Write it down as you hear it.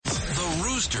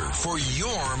booster for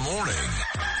your morning.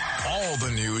 All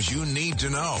the news you need to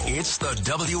know. It's the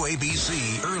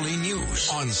WABC Early News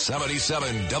on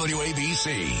 77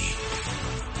 WABC.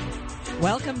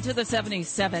 Welcome to the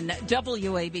 77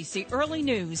 WABC Early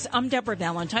News. I'm Deborah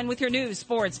Valentine with your news,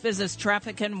 sports, business,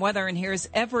 traffic, and weather. And here's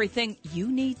everything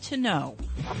you need to know.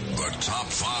 The top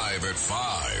 5 at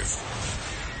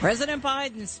 5. President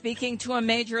Biden, speaking to a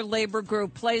major labor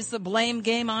group, plays the blame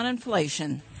game on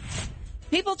inflation.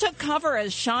 People took cover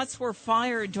as shots were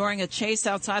fired during a chase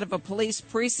outside of a police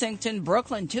precinct in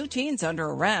Brooklyn. 2 teens under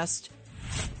arrest.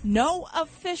 No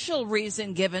official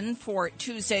reason given for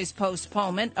Tuesday's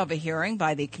postponement of a hearing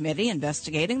by the committee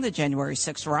investigating the January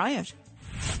 6th riot.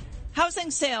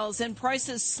 Housing sales and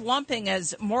prices slumping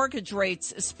as mortgage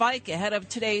rates spike ahead of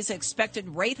today's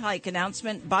expected rate hike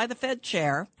announcement by the Fed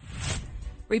chair.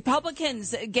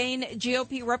 Republicans gain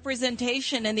GOP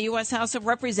representation in the U.S. House of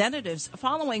Representatives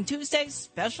following Tuesday's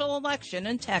special election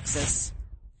in Texas.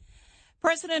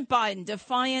 President Biden,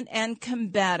 defiant and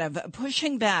combative,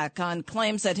 pushing back on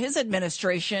claims that his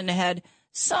administration had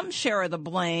some share of the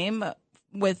blame,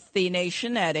 with the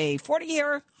nation at a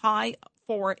 40-year high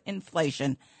for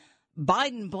inflation.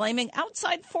 Biden blaming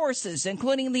outside forces,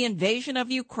 including the invasion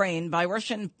of Ukraine by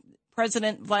Russian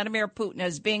President Vladimir Putin,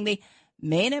 as being the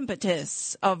main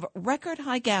impetus of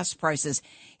record-high gas prices.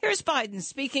 Here's Biden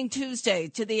speaking Tuesday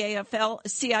to the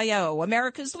AFL-CIO,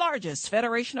 America's largest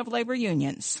federation of labor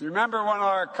unions. Remember when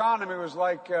our economy was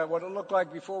like what it looked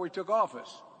like before we took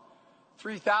office?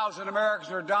 3,000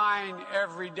 Americans are dying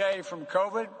every day from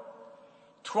COVID.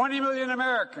 20 million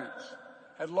Americans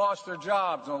had lost their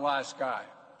jobs in the last guy.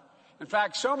 In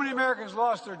fact, so many Americans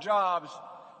lost their jobs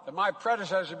that my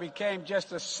predecessor became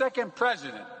just the second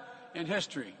president in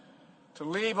history to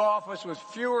leave office with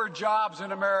fewer jobs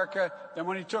in America than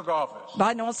when he took office.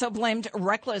 Biden also blamed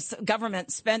reckless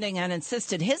government spending and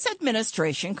insisted his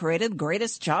administration created the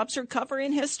greatest jobs recovery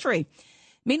in history.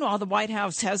 Meanwhile, the White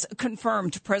House has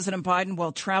confirmed President Biden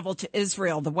will travel to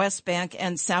Israel, the West Bank,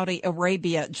 and Saudi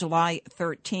Arabia July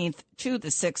 13th to the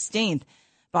 16th.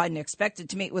 Biden expected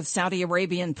to meet with Saudi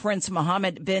Arabian Prince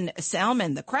Mohammed bin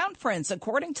Salman. The Crown Prince,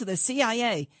 according to the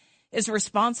CIA, is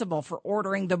responsible for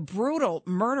ordering the brutal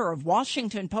murder of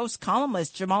Washington Post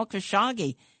columnist Jamal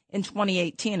Khashoggi in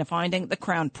 2018, a finding the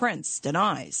Crown Prince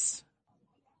denies.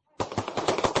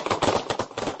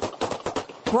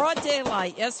 Broad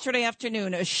daylight yesterday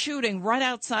afternoon, a shooting right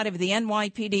outside of the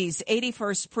NYPD's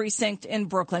 81st precinct in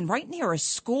Brooklyn, right near a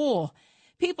school.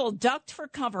 People ducked for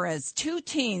cover as 2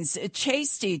 teens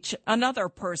chased another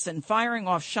person, firing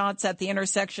off shots at the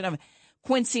intersection of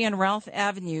Quincy and Ralph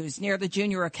Avenues near the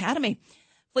Junior Academy.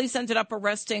 Police ended up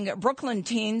arresting Brooklyn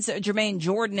teens Jermaine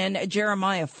Jordan and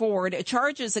Jeremiah Ford.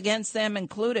 Charges against them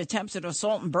include attempted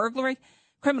assault and burglary,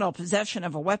 criminal possession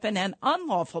of a weapon, and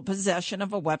unlawful possession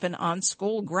of a weapon on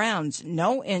school grounds.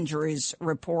 No injuries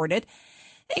reported.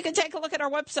 You can take a look at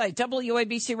our website,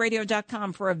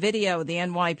 WABCRadio.com, for a video the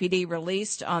NYPD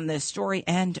released on this story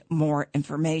and more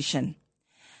information.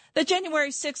 The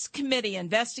January 6th committee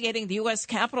investigating the U.S.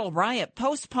 Capitol riot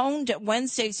postponed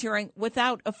Wednesday's hearing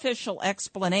without official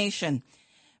explanation.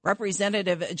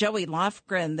 Representative Joey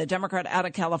Lofgren, the Democrat out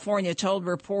of California, told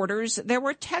reporters there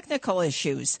were technical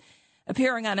issues.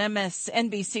 Appearing on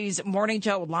MSNBC's Morning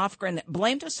Joe, Lofgren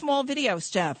blamed a small video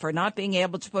staff for not being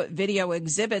able to put video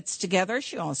exhibits together.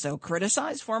 She also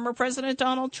criticized former President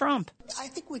Donald Trump. I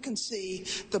think we can see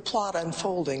the plot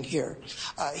unfolding here.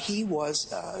 He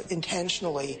was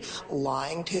intentionally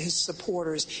lying to his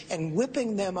supporters and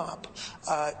whipping them up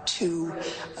to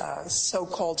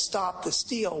so-called stop the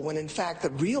steal, when in fact the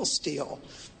real steal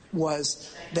was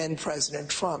then President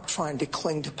Trump trying to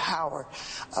cling to power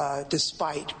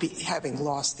despite having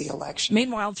lost the election.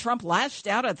 Meanwhile, Trump lashed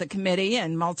out at the committee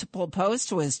in multiple posts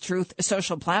to his Truth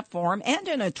Social platform and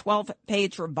in a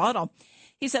 12-page rebuttal.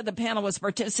 He said the panel was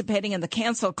participating in the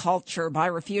cancel culture by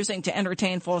refusing to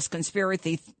entertain false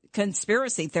conspiracy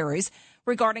theories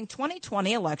regarding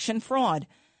 2020 election fraud.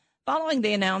 Following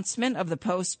the announcement of the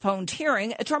postponed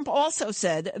hearing, Trump also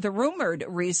said the rumored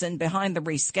reason behind the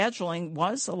rescheduling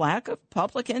was a lack of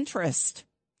public interest.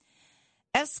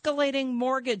 Escalating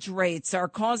mortgage rates are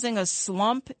causing a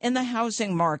slump in the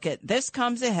housing market. This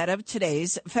comes ahead of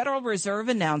today's Federal Reserve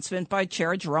announcement by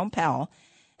Chair Jerome Powell.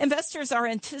 Investors are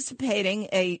anticipating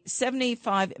a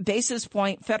 75 basis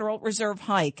point Federal Reserve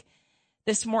hike.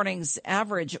 This morning's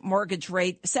average mortgage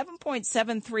rate,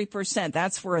 7.73%.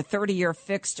 That's for a 30-year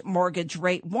fixed mortgage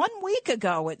rate. 1 week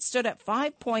ago, it stood at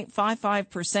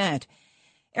 5.55%.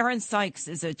 Erin Sykes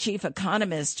is a chief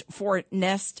economist for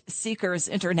Nest Seekers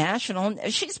International.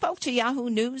 She spoke to Yahoo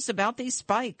News about these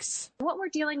spikes. What we're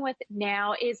dealing with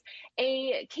now is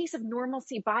a case of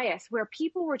normalcy bias, where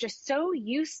people were just so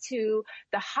used to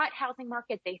the hot housing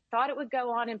market, they thought it would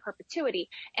go on in perpetuity.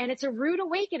 And it's a rude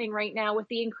awakening right now with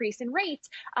the increase in rates,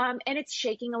 and it's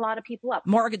shaking a lot of people up.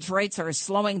 Mortgage rates are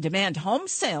slowing demand. Home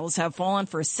sales have fallen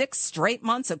for 6 straight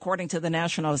months, according to the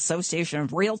National Association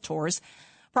of Realtors.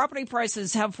 Property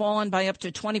prices have fallen by up to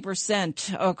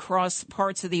 20% across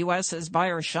parts of the U.S. as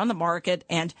buyers shun the market,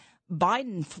 and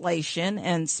Bidenflation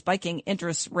and spiking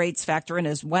interest rates factor in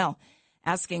as well.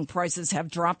 Asking prices have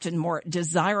dropped in more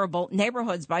desirable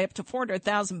neighborhoods by up to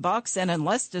 $400,000 and in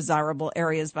less desirable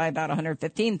areas by about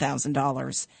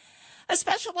 $115,000. A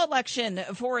special election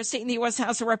for a seat in the U.S.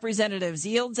 House of Representatives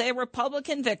yields a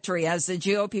Republican victory as the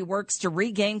GOP works to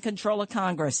regain control of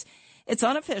Congress. It's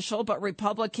unofficial, but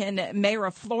Republican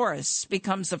Mayra Flores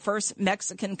becomes the first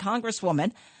Mexican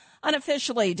congresswoman,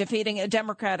 unofficially defeating a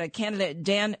Democratic candidate,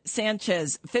 Dan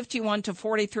Sanchez, 51 to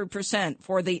 43%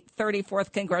 for the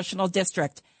 34th Congressional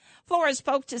District. Flores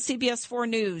spoke to CBS 4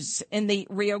 News in the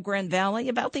Rio Grande Valley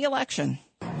about the election.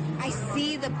 I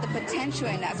see the potential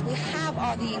in us. We have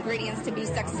all the ingredients to be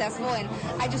successful, and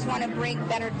I just want to bring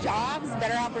better jobs,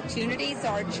 better opportunities so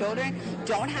our children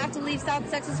don't have to leave South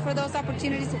Texas for those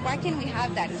opportunities. Why can't we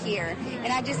have that here?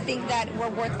 And I just think that we're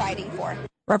worth fighting for.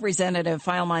 Representative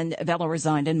Filemon Vela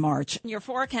resigned in March. Your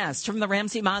forecast from the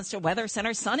Ramsey Mazda Weather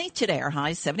Center. Sunny today. Our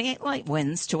high 78, light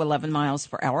winds to 11 miles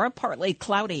per hour. Partly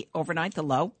cloudy overnight, the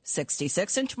low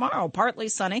 66. And tomorrow, partly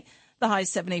sunny. The high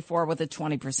 74 with a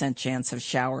 20% chance of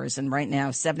showers. And right now,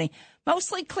 70,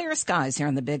 mostly clear skies here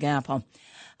in the Big Apple.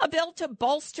 A bill to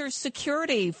bolster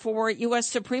security for U.S.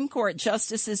 Supreme Court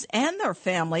justices and their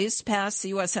families passed the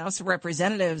U.S. House of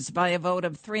Representatives by a vote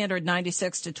of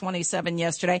 396 to 27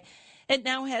 yesterday. It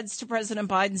now heads to President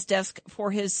Biden's desk for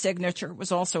his signature. It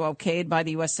was also okayed by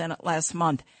the U.S. Senate last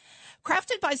month.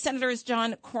 Crafted by Senators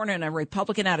John Cornyn, a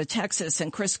Republican out of Texas,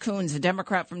 and Chris Coons, a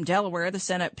Democrat from Delaware, the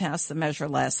Senate passed the measure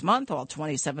last month. All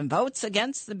 27 votes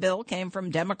against the bill came from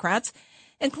Democrats,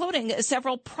 including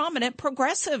several prominent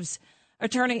progressives.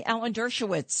 Attorney Alan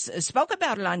Dershowitz spoke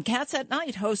about it on Cats at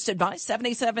Night, hosted by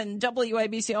 77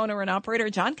 WABC owner and operator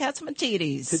John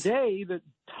Catsimatidis. Today, the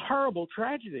horrible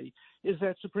tragedy is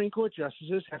that Supreme Court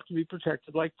justices have to be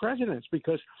protected like presidents,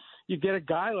 because you get a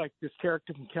guy like this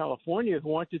character from California who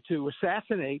wanted to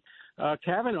assassinate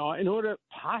Kavanaugh in order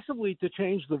possibly to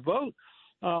change the vote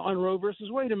on Roe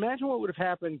versus Wade. Imagine what would have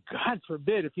happened, God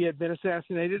forbid, if he had been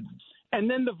assassinated, and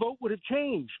then the vote would have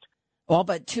changed. All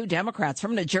but 2 Democrats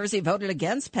from New Jersey voted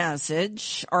against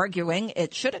passage, arguing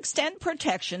it should extend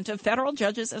protection to federal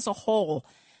judges as a whole.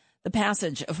 The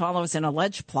passage follows an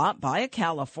alleged plot by a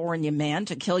California man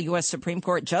to kill U.S. Supreme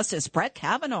Court Justice Brett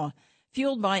Kavanaugh,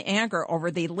 fueled by anger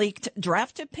over the leaked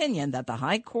draft opinion that the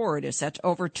High Court is set to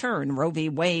overturn Roe v.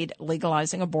 Wade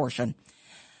legalizing abortion.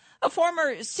 A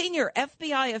former senior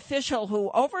FBI official who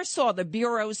oversaw the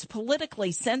Bureau's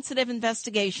politically sensitive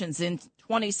investigations in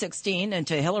 2016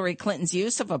 into Hillary Clinton's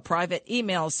use of a private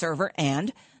email server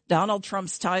and Donald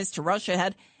Trump's ties to Russia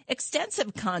had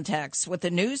extensive contacts with the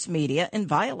news media in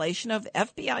violation of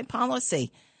FBI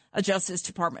policy. A Justice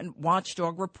Department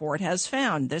watchdog report has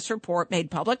found. This report,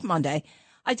 made public Monday,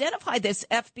 identified this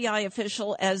FBI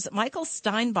official as Michael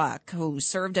Steinbach, who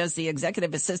served as the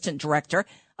executive assistant director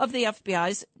of the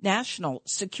FBI's National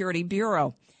Security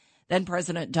Bureau. Then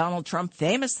President Donald Trump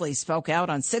famously spoke out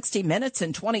on 60 Minutes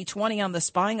in 2020 on the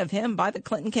spying of him by the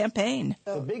Clinton campaign.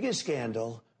 The biggest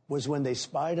scandal was when they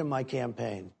spied on my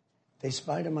campaign. They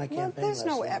spied on my campaign. There's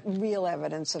no real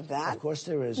evidence of that. Of course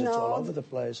there is. No. It's all over the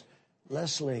place.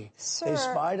 Leslie, Sir, they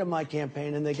spied on my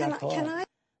campaign and they got caught.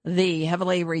 The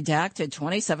heavily redacted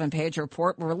 27-page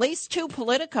report released to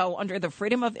Politico under the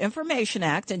Freedom of Information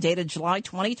Act and dated July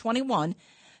 2021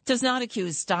 does not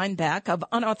accuse Steinbach of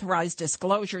unauthorized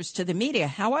disclosures to the media.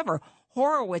 However,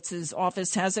 Horowitz's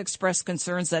office has expressed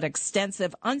concerns that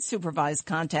extensive unsupervised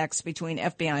contacts between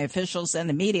FBI officials and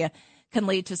the media can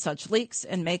lead to such leaks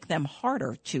and make them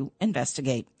harder to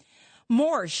investigate.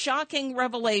 More shocking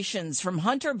revelations from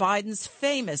Hunter Biden's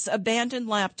famous abandoned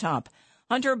laptop.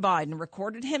 Hunter Biden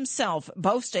recorded himself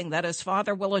boasting that his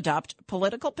father will adopt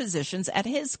political positions at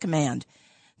his command.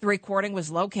 The recording was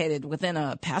located within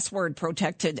a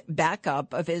password-protected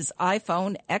backup of his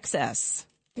iPhone XS.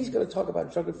 He's going to talk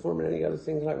about drug reform and any other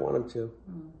thing that I want him to.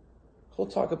 He'll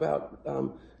talk about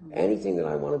anything that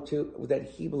I want him to, that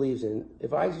he believes in.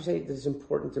 If I say this is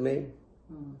important to me,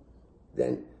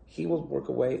 then he will work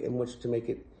a way in which to make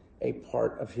it a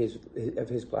part of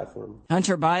his platform.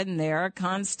 Hunter Biden there,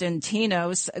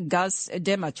 Konstantinos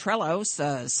Dimitrilos,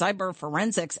 a cyber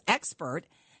forensics expert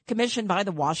commissioned by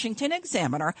the Washington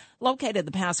Examiner, located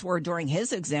the password during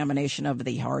his examination of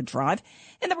the hard drive.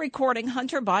 In the recording,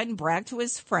 Hunter Biden bragged to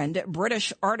his friend,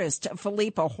 British artist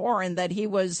Philippa Horan, that he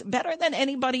was better than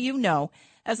anybody you know,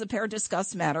 as the pair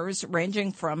discussed matters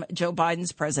ranging from Joe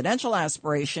Biden's presidential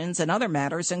aspirations and other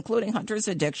matters, including Hunter's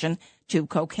addiction to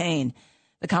cocaine.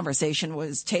 The conversation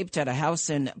was taped at a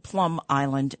house in Plum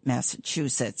Island,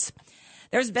 Massachusetts.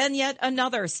 There's been yet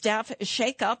another staff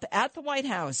shakeup at the White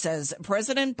House as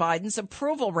President Biden's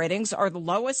approval ratings are the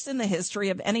lowest in the history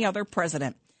of any other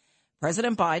president.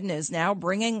 President Biden is now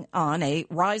bringing on a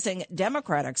rising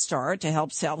Democratic star to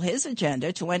help sell his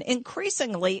agenda to an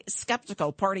increasingly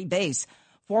skeptical party base.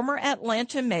 Former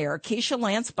Atlanta Mayor Keisha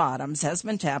Lance Bottoms has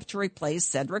been tapped to replace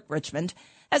Cedric Richmond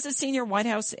as a senior White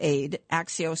House aide,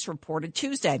 Axios reported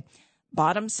Tuesday.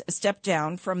 Bottoms stepped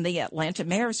down from the Atlanta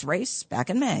mayor's race back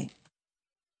in May.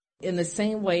 In the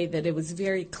same way that it was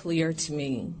very clear to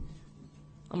me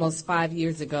almost 5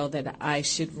 years ago that I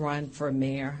should run for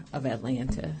mayor of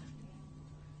Atlanta,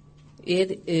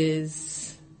 it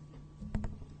is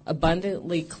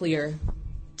abundantly clear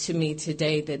to me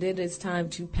today that it is time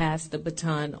to pass the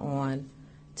baton on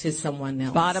to someone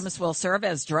else. Bottoms will serve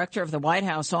as director of the White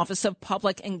House Office of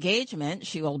Public Engagement.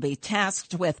 She will be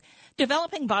tasked with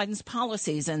developing Biden's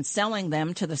policies and selling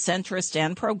them to the centrist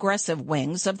and progressive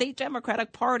wings of the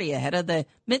Democratic Party ahead of the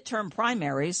midterm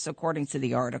primaries, according to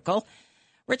the article.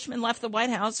 Richmond left the White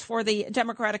House for the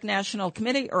Democratic National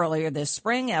Committee earlier this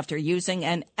spring after using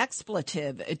an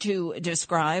expletive to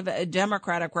describe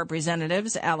Democratic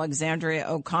Representatives Alexandria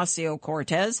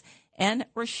Ocasio-Cortez and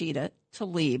Rashida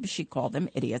Tlaib. She called them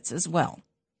idiots as well.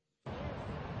 Oh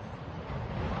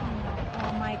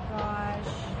my gosh.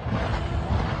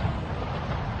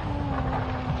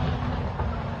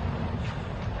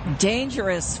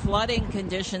 Dangerous flooding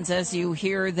conditions, as you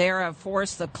hear there, have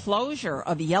forced the closure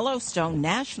of Yellowstone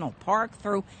National Park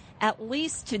through at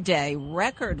least today.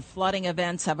 Record flooding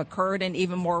events have occurred and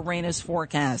even more rain is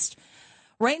forecast.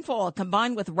 Rainfall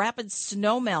combined with rapid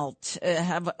snowmelt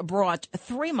have brought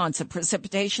 3 months of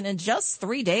precipitation in just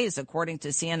 3 days, according to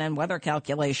CNN weather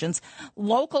calculations.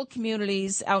 Local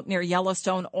communities out near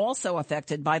Yellowstone also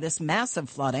affected by this massive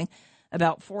flooding.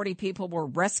 About 40 people were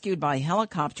rescued by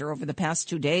helicopter over the past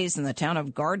 2 days in the town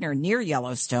of Gardner near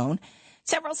Yellowstone.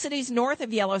 Several cities north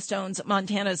of Yellowstone's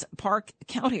Montana's Park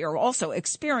County are also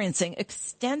experiencing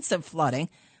extensive flooding,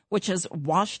 which has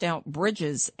washed out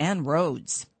bridges and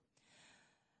roads.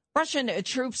 Russian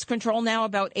troops control now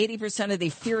about 80% of the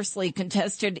fiercely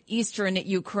contested eastern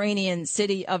Ukrainian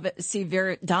city of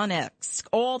Severodonetsk.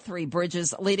 All 3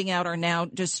 bridges leading out are now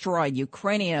destroyed.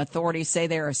 Ukrainian authorities say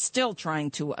they are still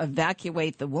trying to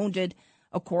evacuate the wounded.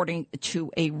 According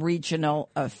to a regional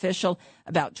official,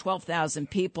 about 12,000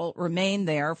 people remain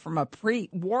there from a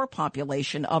pre-war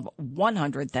population of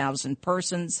 100,000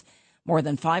 persons. More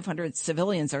than 500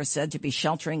 civilians are said to be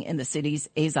sheltering in the city's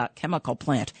Azot chemical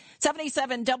plant.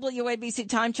 77 WABC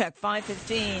time check,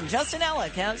 5:15. Justin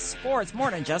Ellick has sports.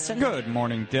 Morning, Justin. Good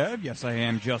morning, Deb. Yes, I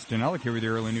am Justin Ellick here with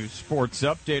your early news sports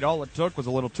update. All it took was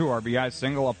a little 2 RBI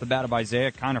single off the bat of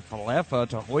Isaiah Kiner-Falefa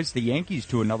to hoist the Yankees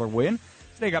to another win.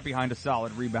 They got behind a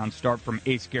solid rebound start from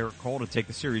ace Garrett Cole to take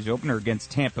the series opener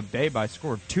against Tampa Bay by a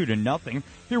score of 2-0.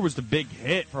 Here was the big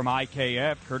hit from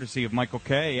IKF, courtesy of Michael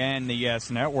Kay and the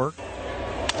Yes Network.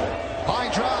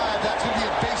 High drive, that's going to be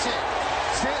a base hit.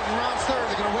 Stanton rounds third,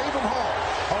 they're going to wave him home.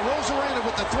 Rosarena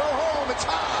with the throw home, it's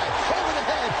high, over the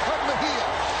head of Mejia.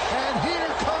 And here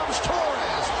comes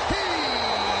Torres. He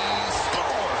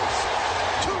scores!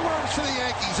 2 runs for the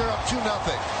Yankees, they're up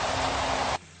 2-0.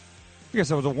 I guess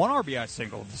that was a 1 RBI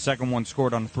single. The second one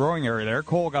scored on the throwing area there.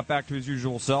 Cole got back to his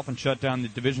usual self and shut down the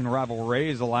division rival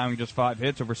Rays, allowing just 5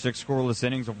 hits over 6 scoreless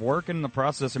innings of work, and in the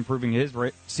process improving his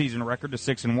season record to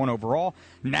 6-1 overall.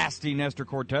 Nasty Nestor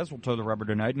Cortez will toe the rubber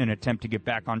tonight in an attempt to get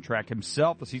back on track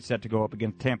himself, as he's set to go up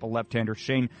against Tampa left-hander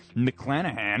Shane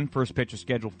McClanahan. First pitch is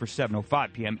scheduled for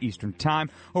 7:05 p.m. Eastern Time.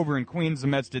 Over in Queens, the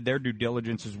Mets did their due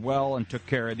diligence as well and took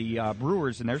care of the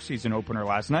Brewers in their season opener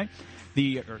last night.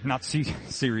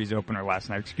 Series opener last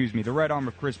night, excuse me. The right arm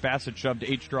of Chris Bassett shoved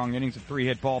 8 strong innings of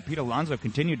 3-hit ball. Pete Alonso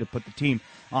continued to put the team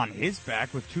on his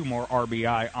back with 2 more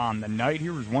RBI on the night.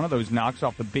 Here was one of those knocks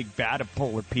off the big bat of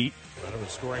Polar Pete. Out of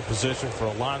scoring position for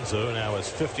Alonso, now has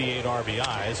 58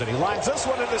 RBIs, and he lines this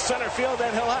one into center field,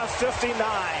 and he'll have 59.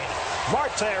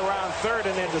 Marte around third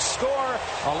and in to score.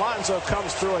 Alonso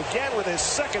comes through again with his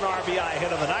second RBI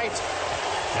hit of the night,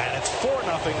 and it's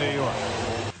 4-0 New York.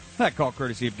 That call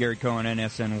courtesy of Gary Cohen,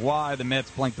 NSNY. The Mets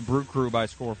blanked the Brew Crew by a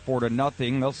score of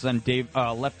 4-0. They'll send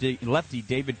lefty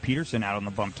David Peterson out on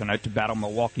the bump tonight to battle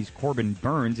Milwaukee's Corbin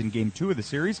Burns in Game 2 of the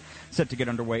series, set to get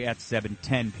underway at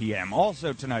 7:10 p.m.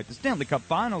 Also tonight, the Stanley Cup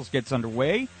Finals gets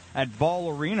underway at Ball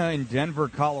Arena in Denver,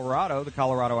 Colorado. The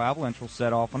Colorado Avalanche will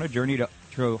set off on a journey to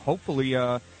hopefully,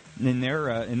 in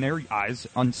their eyes,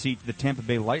 unseat the Tampa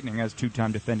Bay Lightning as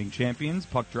two-time defending champions.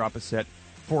 Puck drop is set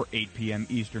for 8 p.m.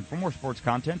 Eastern. For more sports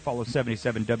content, follow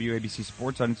 77 WABC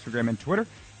Sports on Instagram and Twitter.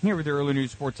 Here with your early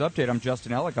news sports update, I'm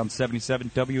Justin Ellick on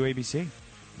 77 WABC.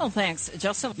 Well, thanks,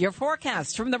 Justin. Your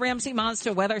forecast from the Ramsey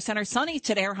Mazda Weather Center. Sunny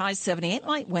today, high 78,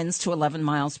 light winds to 11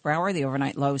 miles per hour. The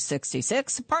overnight low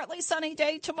 66. Partly sunny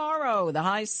day tomorrow. The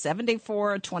high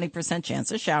 74, 20%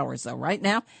 chance of showers, though. Right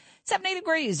now, 70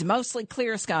 degrees, mostly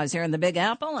clear skies here in the Big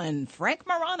Apple. And Frank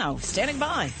Morano standing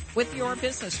by with your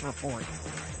business report.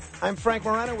 I'm Frank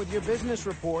Morano with your business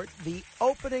report. The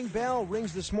opening bell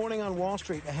rings this morning on Wall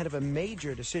Street ahead of a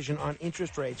major decision on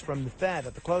interest rates from the Fed.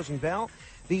 At the closing bell,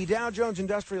 the Dow Jones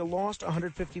Industrial lost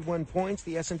 151 points,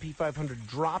 the S&P 500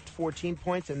 dropped 14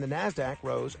 points, and the Nasdaq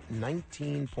rose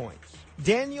 19 points.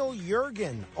 Daniel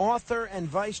Yergin, author and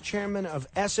vice chairman of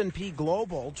S&P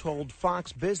Global, told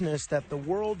Fox Business that the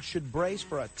world should brace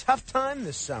for a tough time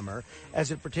this summer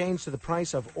as it pertains to the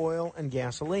price of oil and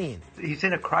gasoline. He's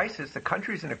in a crisis. The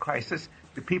country's in a crisis.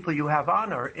 The people you have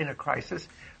on are in a crisis.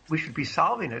 We should be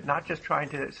solving it, not just trying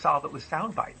to solve it with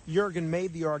soundbite. Yergin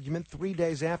made the argument 3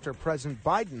 days after President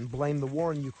Biden blamed the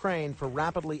war in Ukraine for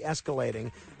rapidly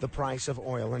escalating the price of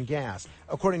oil and gas.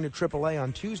 According to AAA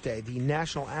on Tuesday, the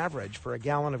national average for a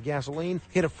gallon of gasoline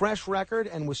hit a fresh record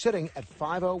and was sitting at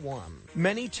 $5.01.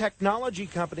 Many technology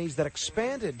companies that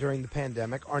expanded during the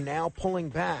pandemic are now pulling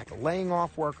back, laying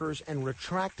off workers and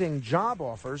retracting job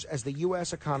offers as the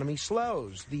U.S. economy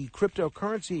slows. The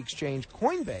cryptocurrency exchange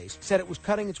Coinbase said it was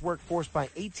cutting its workforce by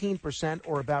 18%,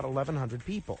 or about 1,100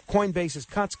 people. Coinbase's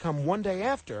cuts come one day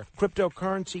after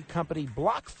cryptocurrency company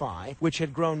BlockFi, which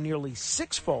had grown nearly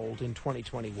sixfold in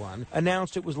 2021,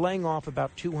 announced it was laying off about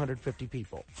 250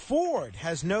 people. Ford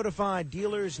has notified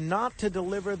dealers not to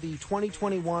deliver the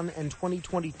 2021 and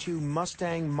 2022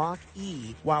 Mustang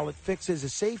Mach-E while it fixes a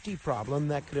safety problem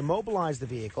that could immobilize the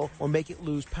vehicle or make it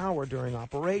lose power during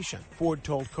operation. Ford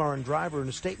told Car and Driver in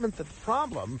a statement that the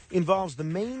problem involves the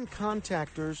main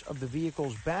contactors of the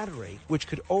vehicle's battery, which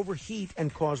could overheat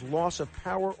and cause loss of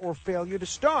power or failure to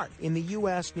start. In the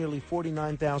U.S., nearly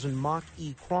 49,000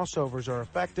 Mach-E crossovers are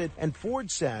affected, and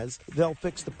Ford says they'll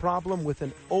fix the problem with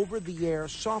an over-the-air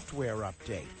software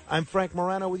update. I'm Frank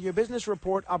Morano with your business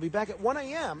report. I'll be back at 1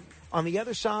 a.m. on the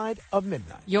other side of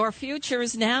midnight. Your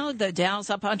futures now, the Dow's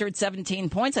up 117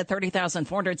 points at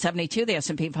 30,472. The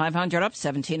S&P 500 up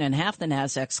 17.5. The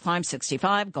Nasdaq's climbed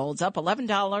 65. Gold's up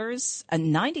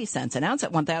 $11.90 an ounce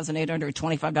at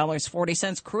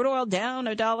 $1,825.40. Crude oil down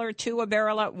 $1.02 a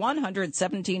barrel at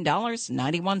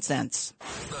 $117.91.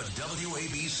 The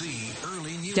WABC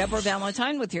Early News. Deborah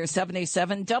Valentine with your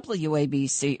 77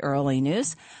 WABC Early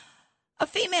News. A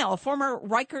female former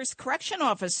Rikers correction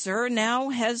officer now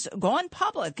has gone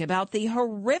public about the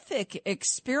horrific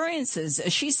experiences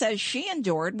she says she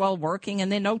endured while working in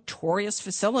the notorious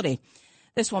facility.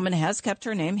 This woman has kept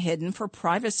her name hidden for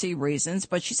privacy reasons,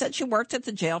 but she said she worked at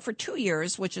the jail for 2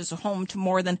 years, which is home to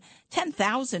more than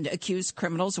 10,000 accused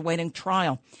criminals awaiting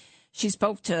trial. She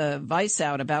spoke to Vice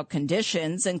Out about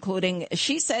conditions, including,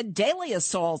 she said, daily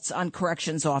assaults on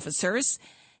corrections officers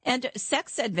and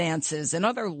sex advances and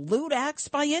other lewd acts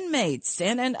by inmates,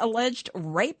 and an alleged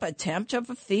rape attempt of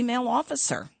a female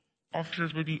officer.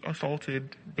 Officers would be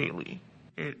assaulted daily.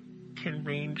 It can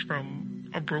range from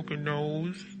a broken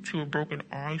nose to a broken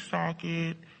eye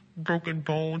socket, broken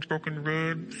bones, broken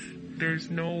ribs. There's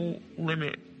no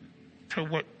limit to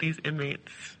what these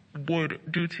inmates would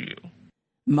do to you.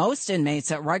 Most inmates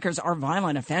at Rikers are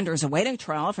violent offenders awaiting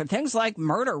trial for things like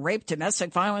murder, rape,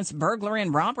 domestic violence, burglary,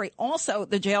 and robbery. Also,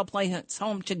 the jail plays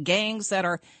home to gangs that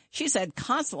are, she said,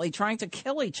 constantly trying to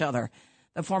kill each other.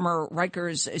 The former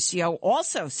Rikers CO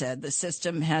also said the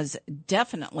system has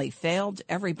definitely failed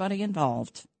everybody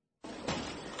involved.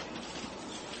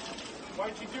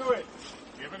 Why'd you do it?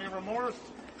 Do you have any remorse?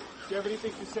 Do you have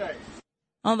anything to say?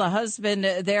 Well, the husband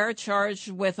there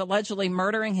charged with allegedly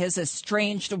murdering his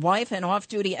estranged wife, an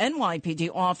off-duty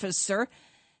NYPD officer,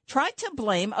 tried to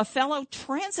blame a fellow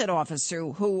transit officer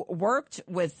who worked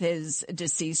with his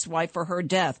deceased wife for her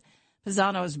death.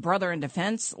 Pisano's brother and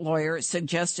defense lawyer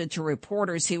suggested to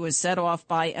reporters he was set off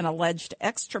by an alleged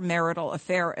extramarital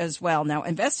affair as well. Now,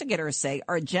 investigators say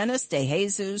Argenis de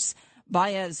Jesus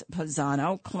Baez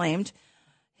Pisano claimed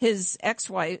His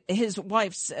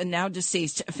wife's now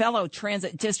deceased fellow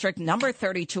Transit District number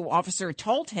 32 officer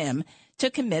told him to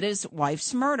commit his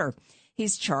wife's murder.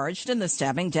 He's charged in the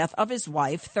stabbing death of his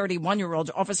wife,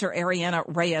 31-year-old Officer Ariana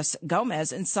Reyes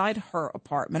Gomez, inside her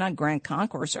apartment on Grand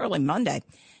Concourse early Monday.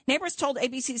 Neighbors told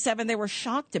ABC7 they were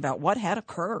shocked about what had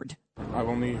occurred. I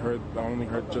only heard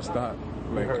just that,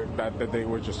 that they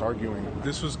were just arguing.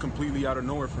 This was completely out of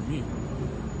nowhere for me.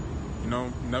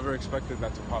 Never expected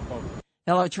that to pop up.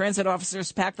 Fellow transit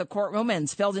officers packed the courtroom and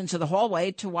spilled into the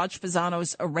hallway to watch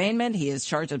Pisano's arraignment. He is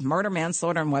charged with murder,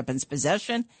 manslaughter, and weapons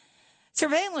possession.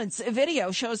 Surveillance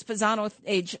video shows Pisano,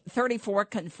 age 34,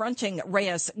 confronting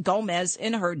Reyes Gomez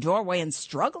in her doorway and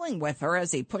struggling with her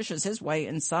as he pushes his way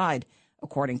inside,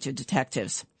 according to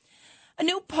detectives. A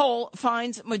new poll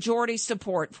finds majority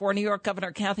support for New York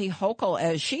Governor Kathy Hochul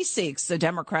as she seeks the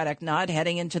Democratic nod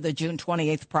heading into the June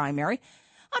 28th primary.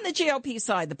 On the GOP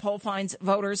side, the poll finds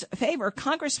voters favor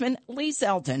Congressman Lee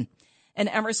Zeldin. An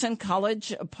Emerson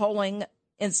College Polling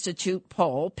Institute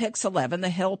poll, Pix 11, the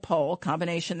Hill poll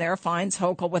combination there finds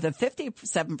Hochul with a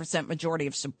 57% majority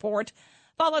of support,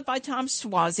 followed by Tom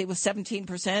Suozzi with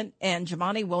 17% and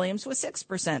Jumaane Williams with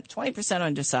 6%, 20%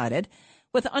 undecided.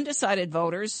 With undecided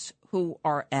voters who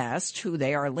are asked who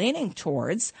they are leaning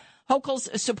towards,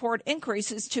 Hochul's support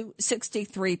increases to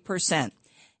 63%.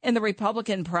 In the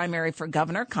Republican primary for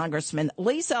governor, Congressman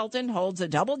Lee Zeldin holds a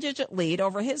double-digit lead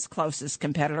over his closest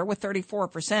competitor with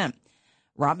 34%.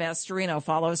 Rob Astorino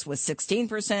follows with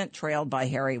 16%, trailed by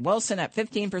Harry Wilson at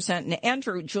 15% and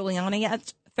Andrew Giuliani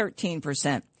at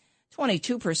 13%.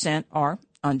 22% are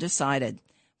undecided.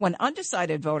 When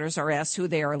undecided voters are asked who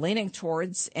they are leaning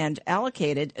towards and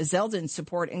allocated, Zeldin's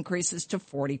support increases to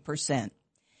 40%.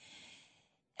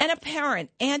 An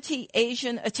apparent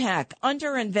anti-Asian attack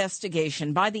under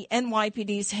investigation by the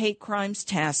NYPD's Hate Crimes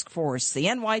Task Force. The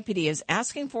NYPD is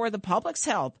asking for the public's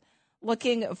help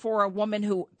looking for a woman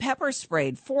who pepper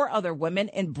sprayed 4 other women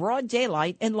in broad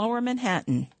daylight in Lower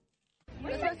Manhattan.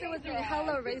 This person was being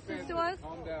hella racist to us,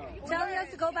 telling us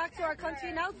to go back to our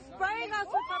country, now spraying us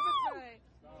with pepper spray.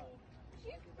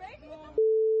 She's spraying me.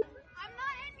 I'm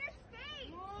not in your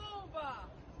space. Move.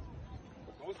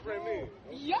 Don't spray me.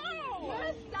 Yo!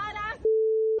 Yes, that ass.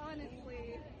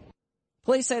 Honestly.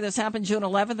 Police say this happened June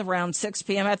 11th around 6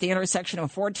 p.m. at the intersection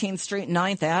of 14th Street and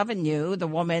 9th Avenue. The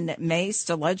woman maced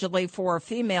allegedly 4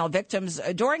 female victims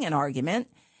during an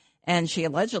argument, and she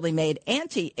allegedly made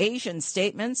anti-Asian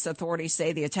statements. Authorities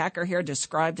say the attacker here,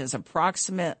 described as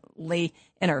approximately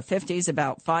in her 50s,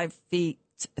 about 5'3"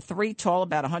 tall,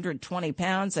 about 120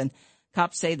 pounds, and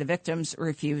cops say the victims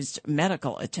refused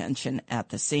medical attention at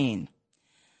the scene.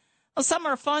 Well,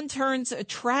 summer fun turns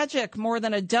tragic. More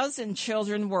than a dozen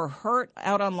children were hurt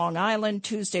out on Long Island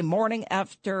Tuesday morning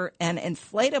after an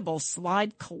inflatable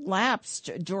slide collapsed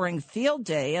during field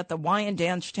day at the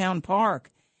Wyandanch Town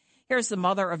Park. Here's the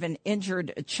mother of an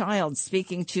injured child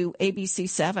speaking to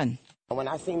ABC7. When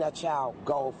I seen that child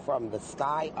go from the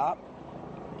sky up,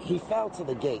 he fell to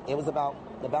the gate. It was about,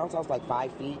 the bounce house like 5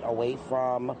 feet away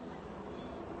from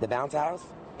the bounce house,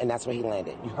 and that's where he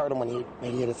landed. You heard him when he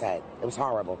hit his head. It was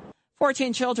horrible.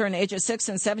 14 children ages 6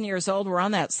 and 7 years old were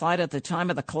on that slide at the time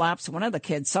of the collapse. One of the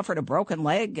kids suffered a broken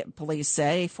leg, police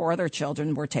say. 4 other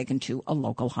children were taken to a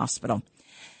local hospital.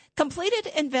 Completed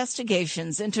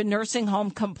investigations into nursing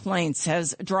home complaints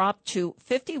has dropped to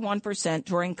 51%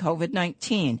 during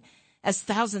COVID-19, as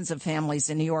thousands of families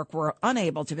in New York were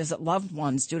unable to visit loved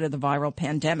ones due to the viral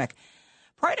pandemic.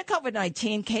 Prior to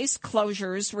COVID-19, case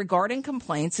closures regarding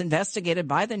complaints investigated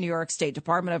by the New York State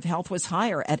Department of Health was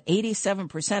higher at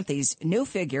 87%. These new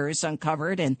figures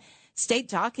uncovered in state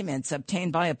documents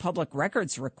obtained by a public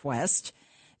records request.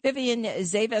 Vivian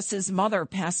Zavis' mother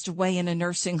passed away in a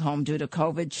nursing home due to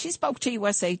COVID. She spoke to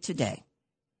USA Today.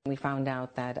 We found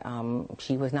out that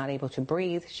she was not able to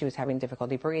breathe. She was having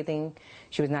difficulty breathing.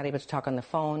 She was not able to talk on the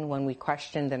phone. When we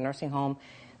questioned the nursing home,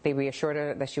 they reassured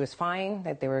her that she was fine,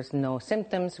 that there was no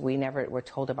symptoms. We never were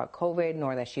told about COVID,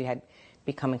 nor that she had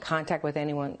become in contact with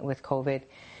anyone with COVID.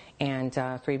 And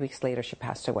 3 weeks later, she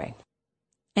passed away.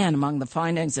 And among the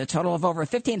findings, a total of over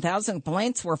 15,000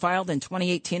 complaints were filed in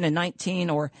 2018 and 19,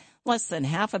 or less than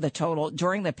half of the total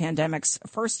during the pandemic's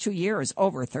first 2 years,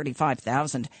 over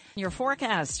 35,000. Your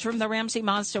forecast from the Ramsey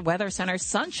Mazda Weather Center: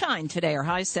 sunshine today, our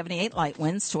high 78, light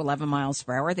winds to 11 miles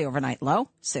per hour, the overnight low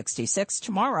 66.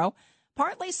 Tomorrow,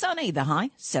 partly sunny, the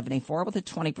high 74 with a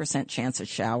 20% chance of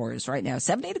showers. Right now,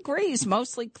 70 degrees,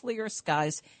 mostly clear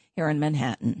skies here in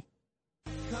Manhattan.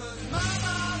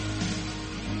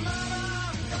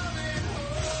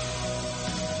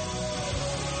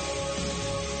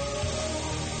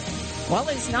 Well,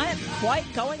 he's not quite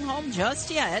going home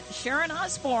just yet. Sharon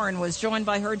Osbourne was joined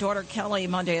by her daughter Kelly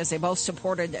Monday as they both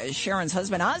supported Sharon's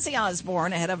husband Ozzy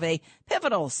Osbourne ahead of a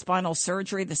pivotal spinal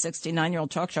surgery. The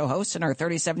 69-year-old talk show host and her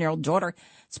 37-year-old daughter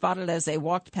spotted as they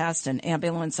walked past an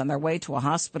ambulance on their way to a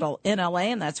hospital in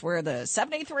L.A., and that's where the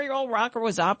 73-year-old rocker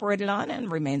was operated on and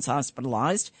remains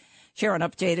hospitalized. Sharon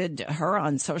updated her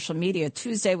on social media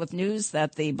Tuesday with news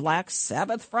that the Black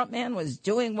Sabbath frontman was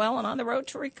doing well and on the road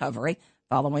to recovery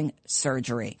following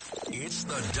surgery. It's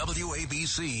the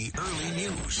WABC Early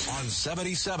News on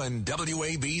 77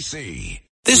 WABC.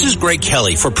 This is Greg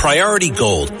Kelly for Priority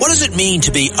Gold. What does it mean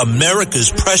to be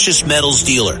America's precious metals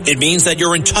dealer? It means that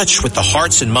you're in touch with the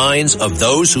hearts and minds of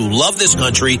those who love this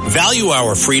country, value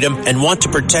our freedom, and want to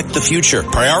protect the future.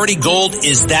 Priority Gold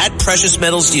is that precious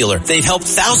metals dealer. They've helped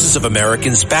thousands of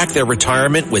Americans back their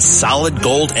retirement with solid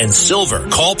gold and silver.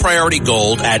 Call Priority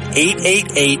Gold at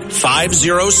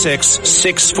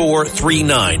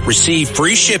 888-506-6439. Receive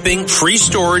free shipping, free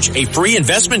storage, a free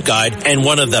investment guide, and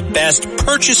one of the best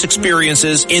purchase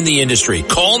experiences in the industry.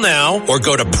 Call now or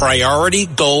go to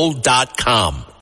PriorityGold.com.